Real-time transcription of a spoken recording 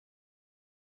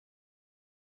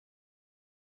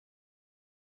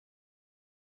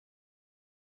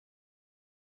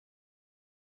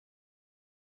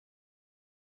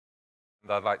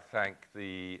I'd like to thank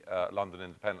the London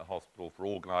Independent Hospital for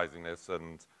organising this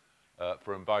and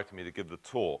for inviting me to give the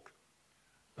talk.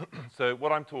 So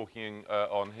what I'm talking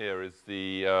on here is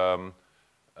the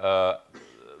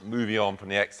moving on from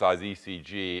the exercise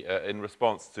ECG in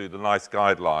response to the NICE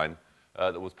guideline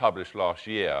that was published last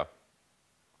year.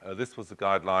 This was the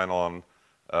guideline on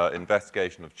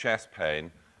investigation of chest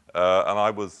pain, and I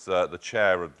was the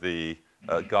chair of the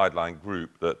guideline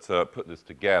group that put this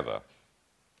together.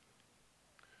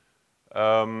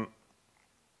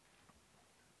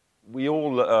 We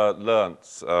all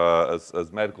learnt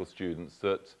as medical students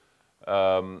that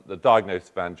the diagnosis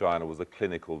of angina was a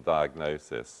clinical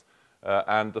diagnosis.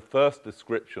 And the first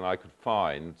description I could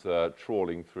find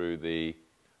trawling through the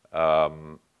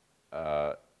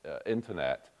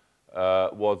internet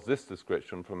was this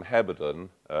description from Heberden,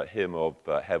 him of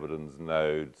Heberden's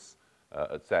nodes,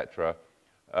 etc.,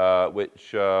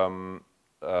 which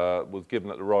was given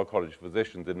at the Royal College of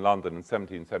Physicians in London in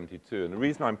 1772. And the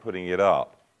reason I'm putting it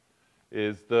up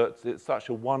is that it's such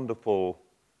a wonderful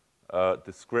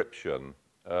description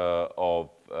of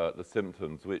the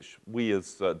symptoms, which we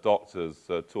as doctors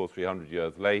 200 or 300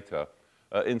 years later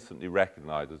instantly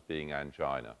recognize as being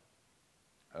angina.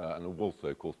 And also,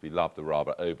 of course, we love the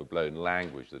rather overblown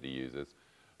language that he uses.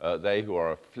 They who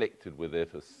are afflicted with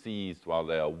it are seized while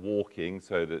they are walking,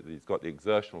 so that he's got the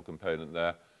exertional component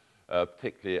there,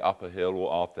 particularly up a hill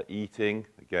or after eating.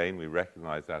 Again, we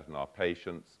recognize that in our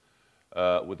patients,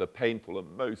 with a painful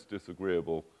and most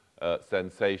disagreeable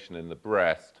sensation in the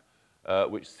breast,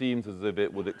 which seems as if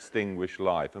it would extinguish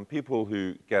life. And people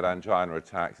who get angina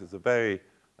attacks, it's a very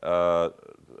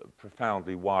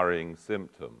profoundly worrying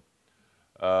symptom.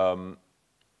 But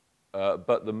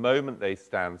the moment they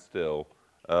stand still,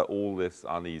 all this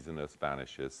uneasiness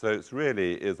vanishes. So it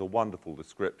really is a wonderful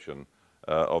description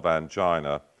of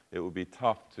angina. It would be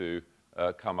tough to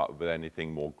come up with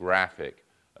anything more graphic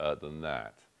than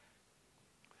that.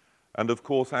 And of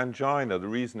course, angina, the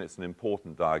reason it's an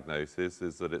important diagnosis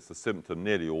is that it's a symptom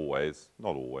nearly always,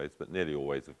 not always, but nearly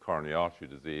always of coronary artery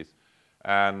disease.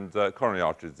 And coronary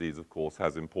artery disease, of course,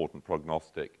 has important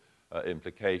prognostic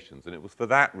implications. And it was for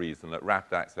that reason that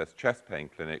rapid access chest pain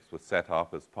clinics were set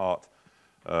up as part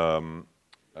of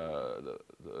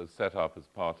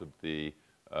the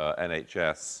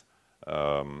NHS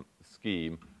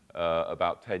scheme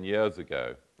about 10 years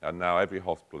ago. And now every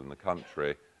hospital in the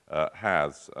country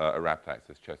has a rapid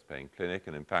access chest pain clinic.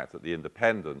 And in fact, at the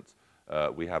Independent,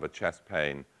 we have a chest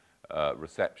pain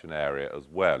reception area as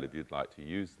well, if you'd like to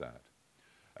use that.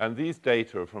 And these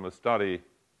data are from a study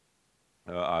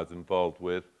I was involved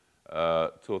with 2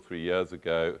 or 3 years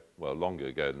ago, well, longer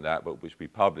ago than that, but which we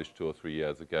published 2 or 3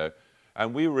 years ago.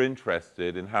 And we were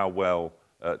interested in how well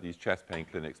these chest pain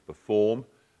clinics perform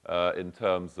in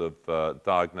terms of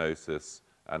diagnosis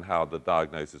and how the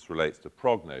diagnosis relates to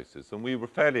prognosis. And we were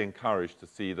fairly encouraged to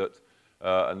see that,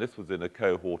 and this was in a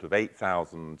cohort of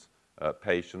 8,000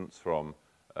 patients from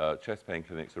chest pain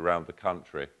clinics around the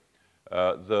country,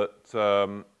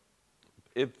 that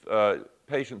if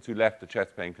patients who left the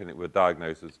chest pain clinic with a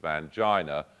diagnosis of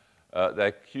angina,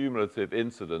 their cumulative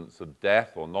incidence of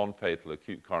death or non-fatal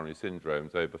acute coronary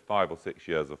syndromes over 5 or 6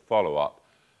 years of follow-up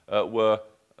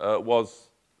was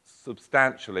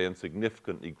substantially and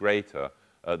significantly greater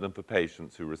than for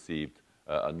patients who received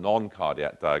a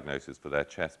non-cardiac diagnosis for their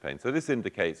chest pain. So this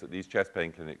indicates that these chest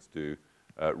pain clinics do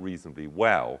reasonably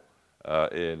well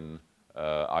in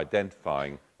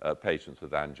identifying patients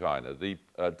with angina. The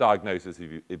diagnosis,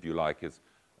 if you like, is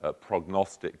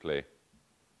prognostically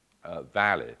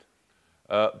valid.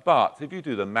 But if you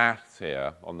do the maths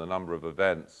here on the number of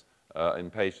events in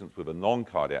patients with a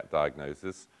non-cardiac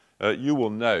diagnosis, you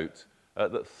will note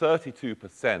that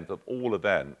 32% of all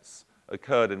events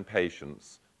occurred in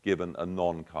patients given a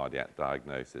non-cardiac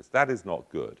diagnosis. That is not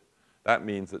good. That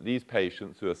means that these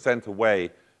patients who are sent away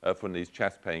from these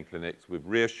chest pain clinics with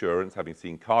reassurance, having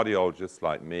seen cardiologists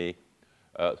like me,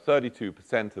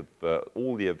 32% of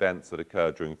all the events that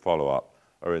occur during follow-up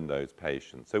are in those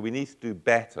patients. So we need to do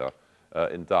better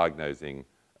in diagnosing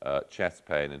chest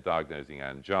pain and diagnosing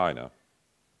angina.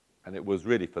 And it was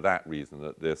really for that reason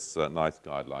that this NICE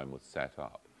guideline was set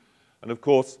up. And of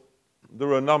course, there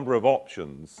are a number of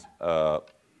options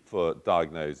for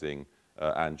diagnosing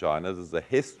angina. There's a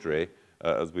history,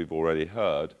 as we've already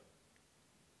heard.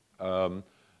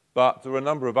 But there are a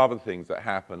number of other things that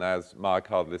happen as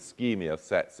myocardial ischemia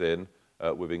sets in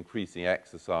with increasing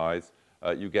exercise.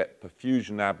 You get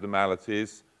perfusion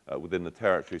abnormalities within the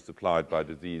territory supplied by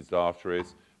diseased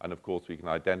arteries. And of course, we can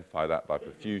identify that by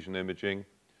perfusion imaging.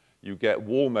 You get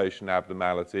wall motion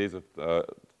abnormalities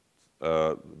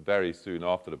very soon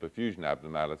after the perfusion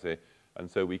abnormality. And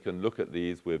so we can look at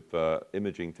these with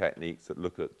imaging techniques that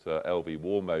look at LV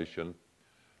wall motion.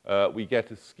 We get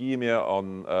ischemia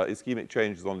on, ischemic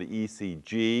changes on the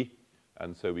ECG,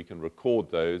 and so we can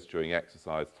record those during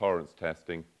exercise tolerance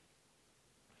testing.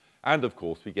 And of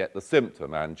course, we get the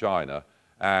symptom, angina,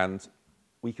 and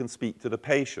we can speak to the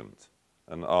patient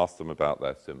and ask them about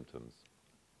their symptoms.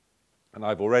 And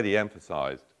I've already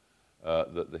emphasized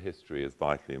that the history is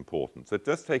vitally important. So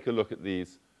just take a look at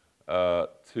these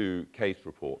two case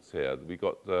reports here. We've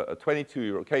got a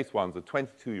 22-year-old, case one's a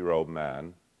 22-year-old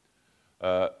man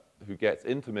who gets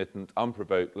intermittent,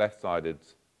 unprovoked left-sided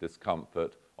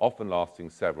discomfort, often lasting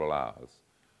several hours.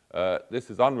 This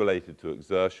is unrelated to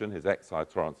exertion. His exercise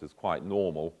tolerance is quite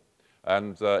normal.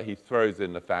 And he throws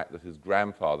in the fact that his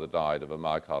grandfather died of a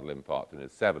myocardial infarct in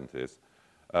his 70s.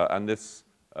 And this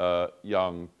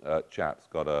young chap's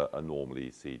got a normal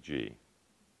ECG.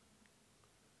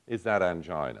 Is that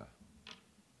angina?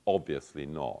 Obviously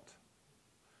not.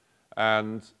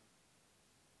 And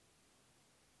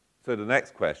so the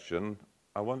next question,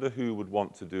 I wonder who would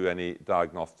want to do any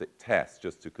diagnostic tests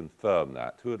just to confirm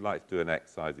that. Who would like to do an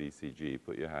exercise ECG?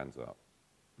 Put your hands up.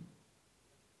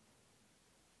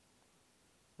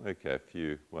 Okay, a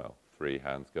few, well, 3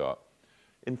 hands go up.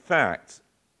 In fact,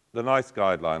 the NICE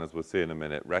guideline, as we'll see in a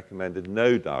minute, recommended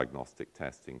no diagnostic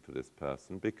testing for this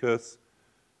person because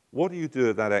what do you do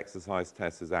if that exercise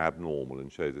test is abnormal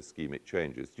and shows ischemic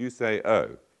changes? Do you say,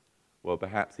 oh, well,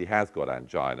 perhaps he has got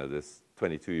angina, this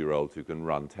 22-year-old who can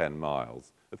run 10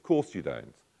 miles? Of course you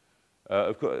don't.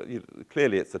 Of course,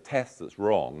 clearly, it's a test that's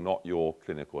wrong, not your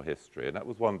clinical history. And that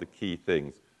was one of the key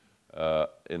things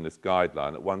in this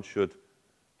guideline, that one should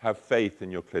have faith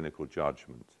in your clinical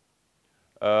judgment.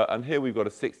 And here we've got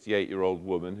a 68-year-old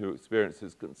woman who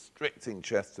experiences constricting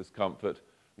chest discomfort,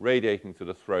 radiating to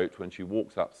the throat when she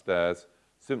walks upstairs.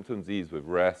 Symptoms ease with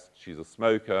rest. She's a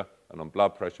smoker and on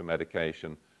blood pressure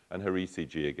medication, and her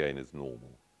ECG again is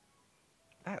normal.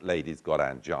 That lady's got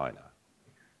angina.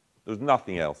 There's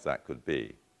nothing else that could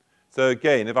be. So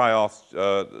again, if I asked,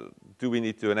 do we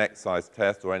need to do an exercise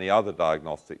test or any other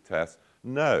diagnostic test?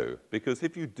 No, because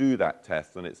if you do that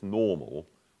test and it's normal,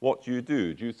 what do?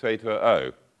 Do you say to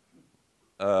her,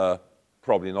 oh,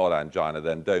 probably not angina,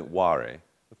 then don't worry?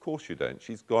 Of course you don't.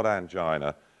 She's got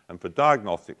angina. And for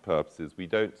diagnostic purposes, we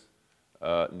don't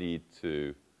need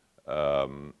to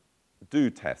do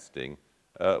testing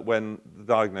when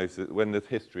the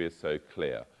history is so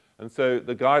clear. And so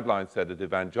the guidelines said that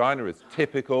if angina is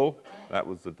typical, that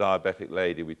was the diabetic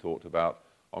lady we talked about,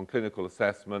 on clinical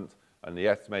assessment, and the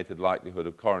estimated likelihood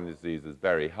of coronary disease is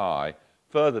very high,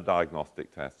 further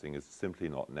diagnostic testing is simply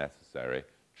not necessary.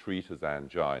 Treat as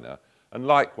angina. And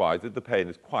likewise, if the pain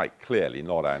is quite clearly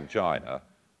not angina,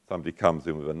 somebody comes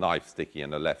in with a knife sticking in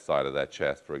the left side of their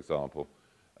chest, for example,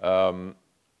 and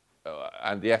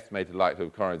the estimated likelihood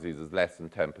of coronary disease is less than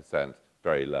 10%,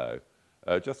 very low.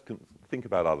 Just think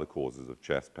about other causes of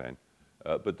chest pain,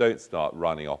 but don't start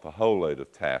running off a whole load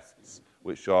of tests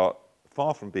which are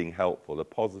far from being helpful, are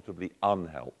positively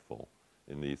unhelpful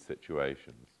in these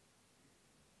situations.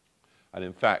 And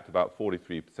in fact, about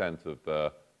 43%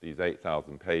 of these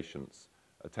 8,000 patients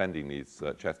attending these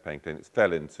chest pain clinics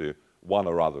fell into one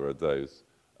or other of those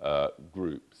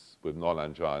groups with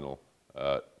non-anginal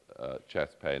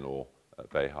chest pain or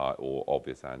very high or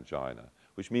obvious angina,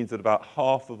 which means that about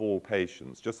half of all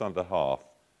patients, just under half,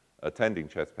 attending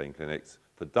chest pain clinics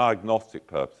for diagnostic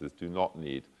purposes do not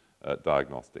need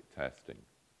diagnostic testing.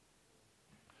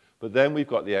 But then we've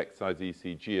got the exercise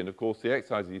ECG, and of course the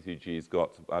exercise ECG's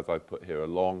got, as I put here, a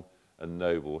long and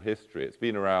noble history. It's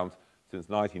been around since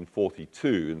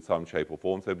 1942 in some shape or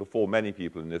form, so before many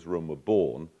people in this room were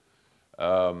born.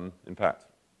 In fact,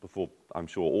 before I'm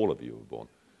sure all of you were born.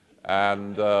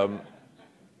 And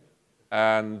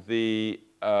the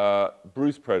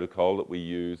Bruce protocol that we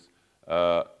use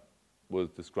was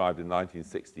described in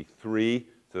 1963,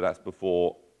 so that's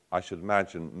before, I should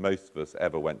imagine, most of us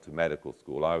ever went to medical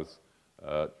school. I was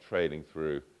trailing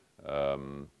through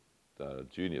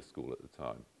junior school at the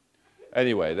time.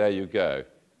 Anyway, there you go.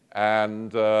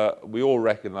 And we all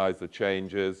recognize the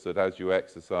changes, that as you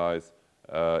exercise,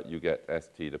 you get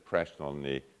ST depression on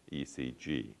the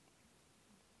ECG.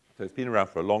 So it's been around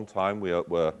for a long time.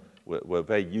 We're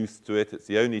very used to it. It's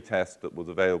the only test that was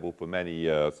available for many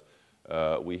years.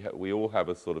 We all have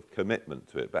a sort of commitment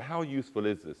to it. But how useful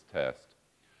is this test?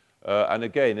 And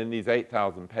again, in these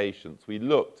 8,000 patients, we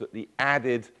looked at the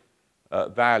added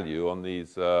value on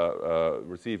these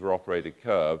receiver-operated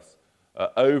curves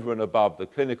over and above the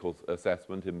clinical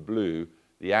assessment in blue,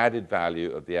 the added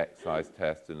value of the exercise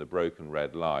test in the broken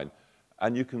red line.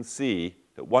 And you can see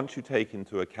that once you take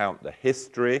into account the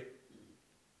history,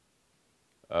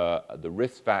 the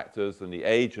risk factors and the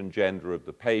age and gender of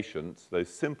the patients, those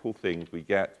simple things we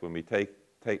get when we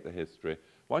take the history.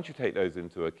 Once you take those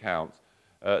into account,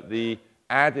 the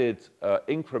added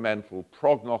incremental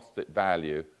prognostic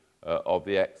value of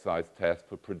the exercise test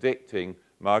for predicting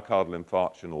myocardial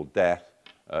infarction or death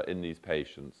in these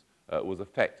patients was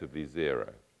effectively zero.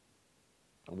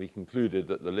 And we concluded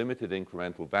that the limited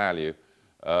incremental value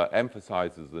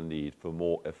emphasizes the need for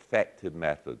more effective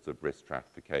methods of risk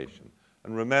stratification.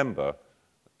 And remember,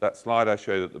 that slide I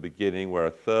showed at the beginning where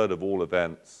a third of all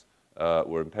events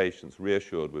were in patients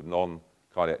reassured with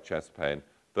non-cardiac chest pain,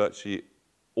 virtually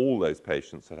all those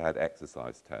patients had had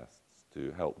exercise tests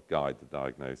to help guide the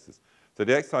diagnosis. So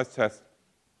the exercise test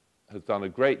has done a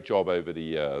great job over the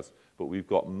years, but we've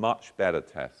got much better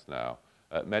tests now,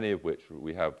 many of which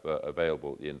we have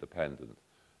available at the independent.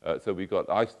 So we've got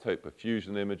isotope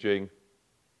perfusion imaging,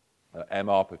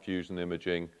 MR perfusion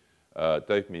imaging,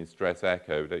 dopamine stress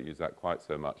echo. We don't use that quite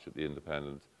so much at the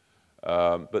independent.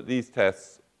 But these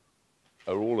tests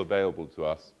are all available to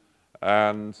us.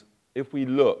 And if we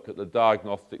look at the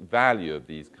diagnostic value of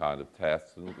these kind of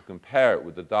tests and compare it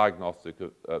with the diagnostic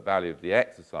value of the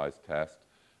exercise test,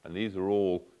 and these are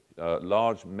all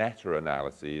large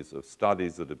meta-analyses of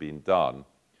studies that have been done,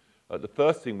 the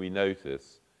first thing we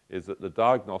notice is that the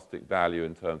diagnostic value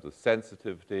in terms of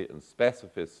sensitivity and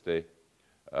specificity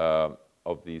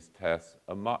of these tests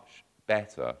are much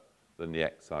better than the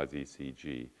exercise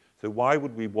ECG. So why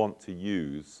would we want to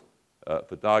use,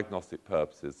 for diagnostic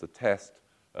purposes, the test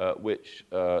which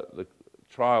the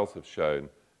trials have shown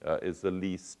is the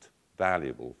least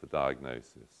valuable for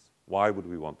diagnosis? Why would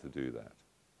we want to do that?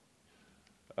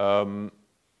 And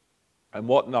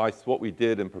what we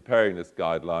did in preparing this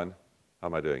guideline, how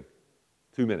am I doing?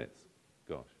 2 minutes.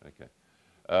 Gosh, okay.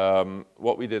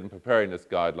 What we did in preparing this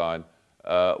guideline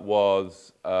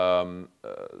was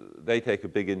they take a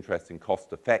big interest in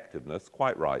cost effectiveness,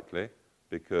 quite rightly,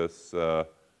 because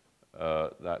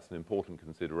that's an important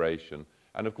consideration.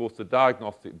 And of course, the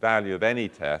diagnostic value of any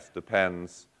test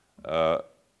depends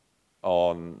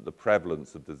on the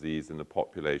prevalence of disease in the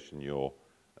population you're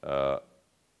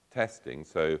testing.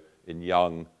 So in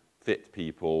young, fit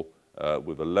people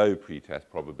with a low pretest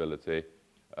probability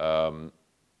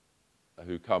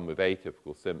who come with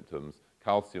atypical symptoms,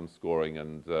 calcium scoring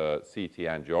and CT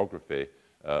angiography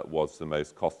was the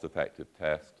most cost-effective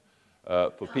test.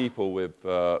 For people with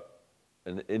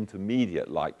an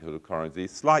intermediate likelihood of coronary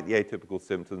disease, slightly atypical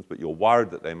symptoms, but you're worried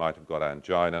that they might have got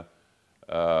angina,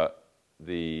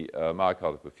 the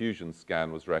myocardial perfusion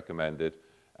scan was recommended.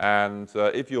 And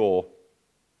if you're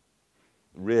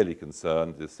really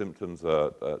concerned, the symptoms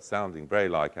are sounding very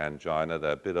like angina,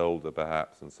 they're a bit older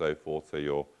perhaps and so forth, so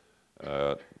you're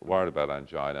worried about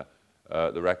angina,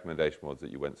 the recommendation was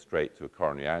that you went straight to a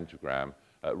coronary angiogram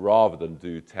rather than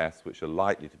do tests which are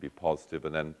likely to be positive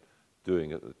and then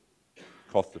doing it.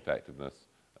 Cost effectiveness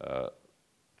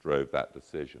drove that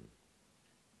decision.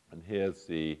 And here's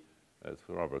the, it's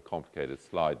rather a complicated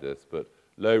slide this, but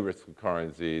low risk of coronary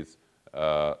disease,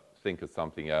 think of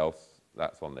something else.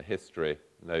 That's on the history,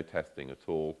 no testing at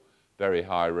all. Very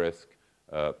high risk,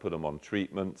 put them on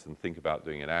treatments and think about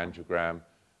doing an angiogram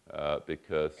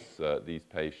because these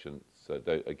patients,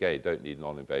 don't need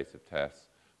non-invasive tests.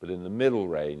 But in the middle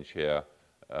range here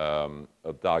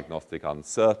of diagnostic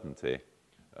uncertainty,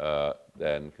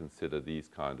 then consider these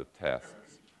kind of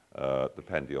tests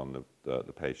depending on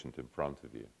the patient in front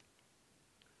of you.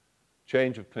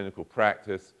 Change of clinical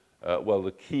practice. Well,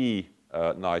 the key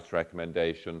NICE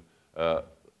recommendation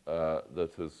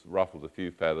that has ruffled a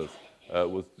few feathers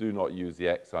was do not use the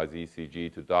exercise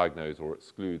ECG to diagnose or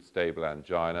exclude stable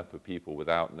angina for people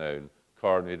without known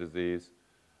coronary disease.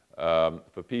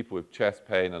 For people with chest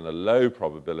pain and a low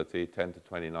probability, 10 to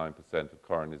 29% of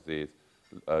coronary disease,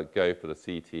 go for the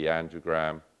CT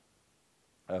angiogram.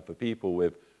 For people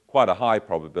with quite a high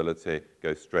probability,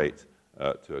 go straight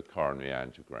to a coronary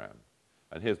angiogram.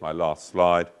 And here's my last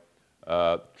slide.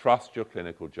 Trust your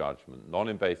clinical judgment.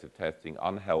 Non-invasive testing,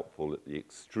 unhelpful at the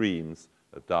extremes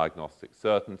of diagnostic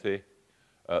certainty.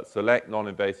 Select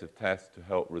non-invasive tests to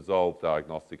help resolve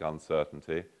diagnostic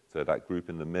uncertainty, so that group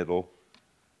in the middle.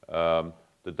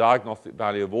 The diagnostic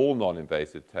value of all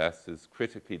non-invasive tests is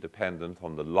critically dependent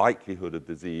on the likelihood of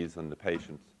disease and the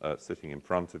patient sitting in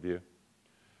front of you.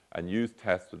 And use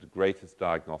tests with the greatest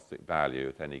diagnostic value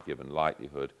at any given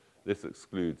likelihood. This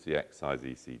excludes the exercise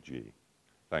ECG.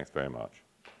 Thanks very much.